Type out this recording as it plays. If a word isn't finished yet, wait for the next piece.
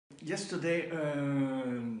Yesterday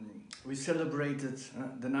we celebrated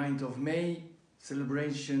the 9th of May,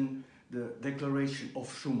 celebration, the Declaration of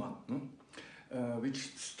Schuman,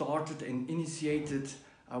 which started and initiated,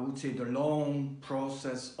 I would say, the long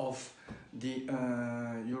process of the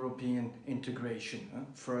European integration.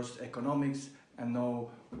 First economics and now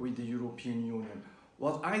with the European Union.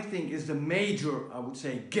 What I think is the major, I would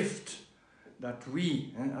say, gift that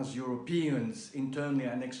we as Europeans, internally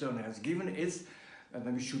and externally, has given is,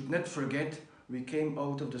 and we should not forget, we came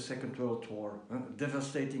out of the Second World War.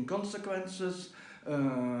 Devastating consequences.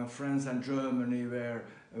 France and Germany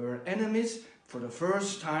were enemies. For the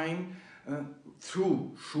first time,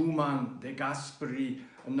 through Schuman, De Gasperi,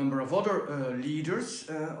 a number of other leaders,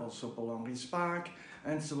 also Paul-Henri Spaak,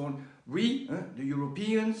 and so on, we, the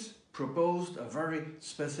Europeans, proposed a very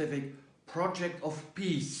specific project of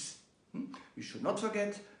peace. We should not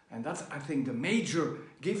forget, and that's, I think, the major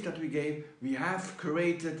gift that we gave. We have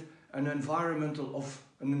created an environment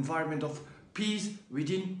of peace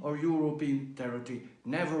within our European territory.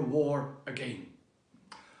 Never war again.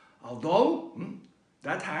 Although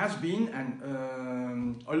that has been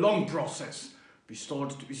a long process. We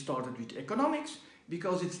started with economics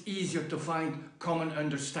because it's easier to find common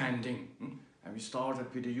understanding, and we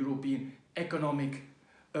started with the European economic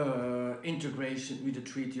integration with the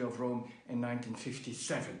Treaty of Rome in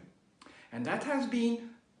 1957. And that has been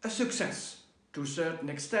a success to a certain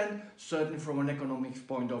extent, certainly from an economic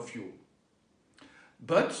point of view.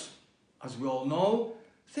 But, as we all know,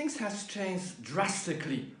 things have changed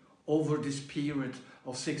drastically over this period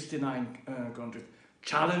of 69 countries.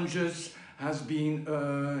 Challenges has been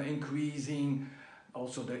increasing,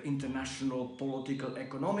 also the international political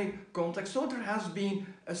economic context. So there has been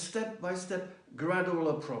a step-by-step gradual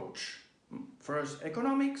approach. First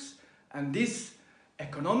economics, and this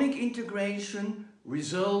economic integration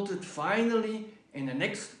resulted finally in the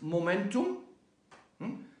next momentum,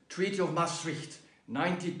 Treaty of Maastricht,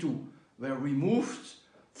 92, where we moved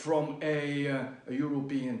from a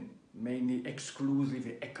European, mainly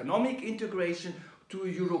exclusively economic integration to a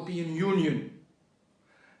European Union.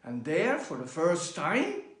 And there, for the first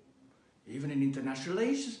time, even in international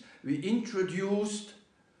relations, we introduced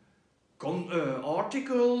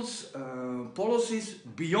articles, policies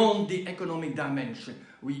beyond the economic dimension.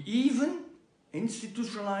 We even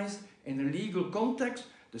institutionalized, in a legal context,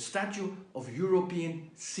 the statute of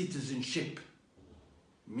European citizenship.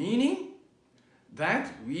 Meaning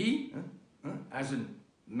that we, as a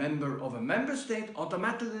member of a member state,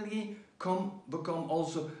 automatically become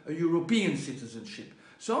also a European citizenship.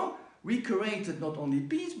 So we created not only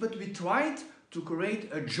peace, but we tried to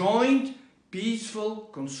create a joint, peaceful,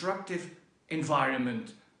 constructive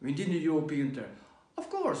environment within the European territory. Of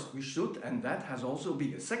course, we should, and that has also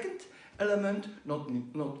been a second element, not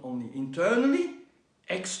only internally,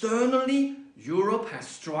 externally, Europe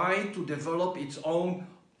has tried to develop its own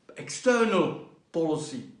external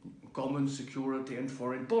policy, common security and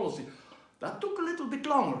foreign policy. That took a little bit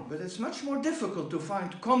longer, but it's much more difficult to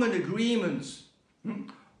find common agreements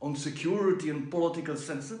on security and political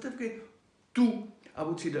sensitivity to, I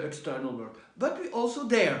would say, the external world. But we also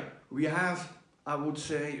we have, I would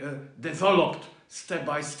say, developed step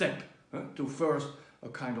by step to first a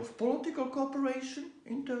kind of political cooperation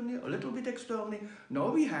internally, a little bit externally. Now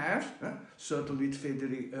we have, certainly with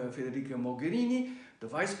Federica Mogherini, the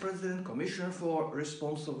Vice President, Commissioner for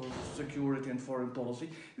Responsible Security and Foreign Policy,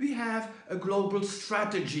 we have a global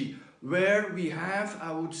strategy where we have,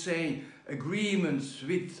 I would say, agreements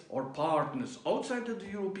with our partners outside of the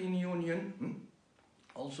European Union,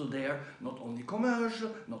 also there, not only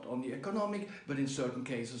commercial, not only economic, but in certain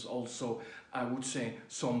cases also, I would say,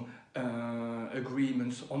 some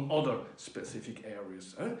agreements on other specific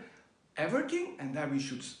areas. Everything, and that we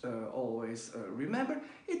should always remember,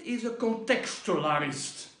 it is a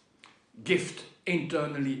contextualized gift,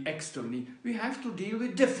 internally, externally. We have to deal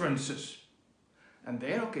with differences. And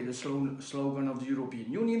there, okay, the slogan of the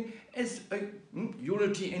European Union is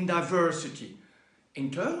unity in diversity.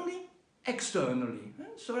 Internally, externally.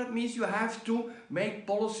 So that means you have to make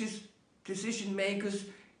policies, decision makers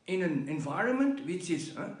in an environment which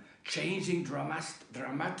is changing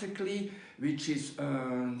dramatically, which is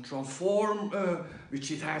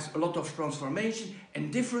which it has a lot of transformation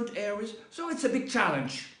in different areas. So it's a big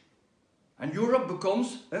challenge. And Europe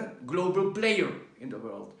becomes a global player in the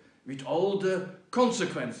world with all the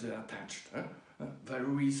consequences attached. Very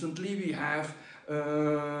recently we have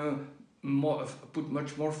put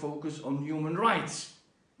much more focus on human rights.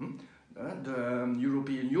 The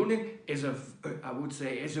European Union is I would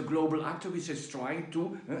say, is a global actor which is trying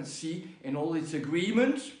to see in all its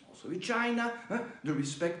agreements, also with China, the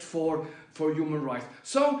respect for human rights.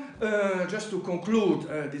 So, just to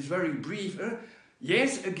conclude this very brief,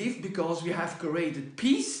 yes, a gift because we have created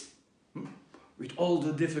peace, with all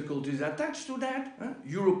the difficulties attached to that.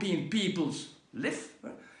 European peoples live.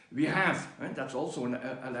 We have, and that's also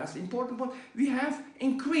a last important point, we have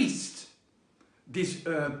increased this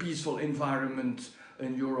peaceful environment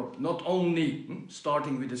in Europe, not only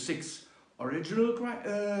starting with the 6 original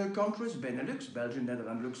countries, Benelux, Belgium,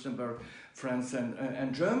 Netherlands, Luxembourg, France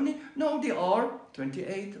and Germany. No, there are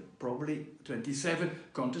 28, probably 27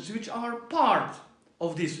 countries which are part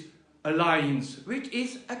of this alliance, which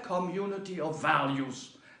is a community of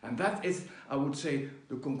values. And that is, I would say,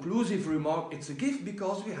 the conclusive remark. It's a gift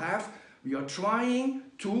because we are trying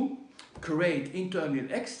to create internally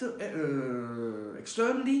and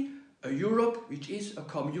externally a Europe which is a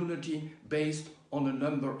community based on a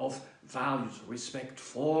number of values, respect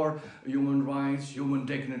for human rights, human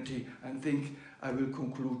dignity, and I think I will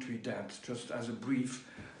conclude with that, just as a brief,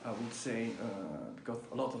 I would say, because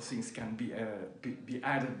a lot of things can be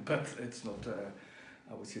added, but it's not,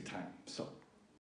 I would say, time. So.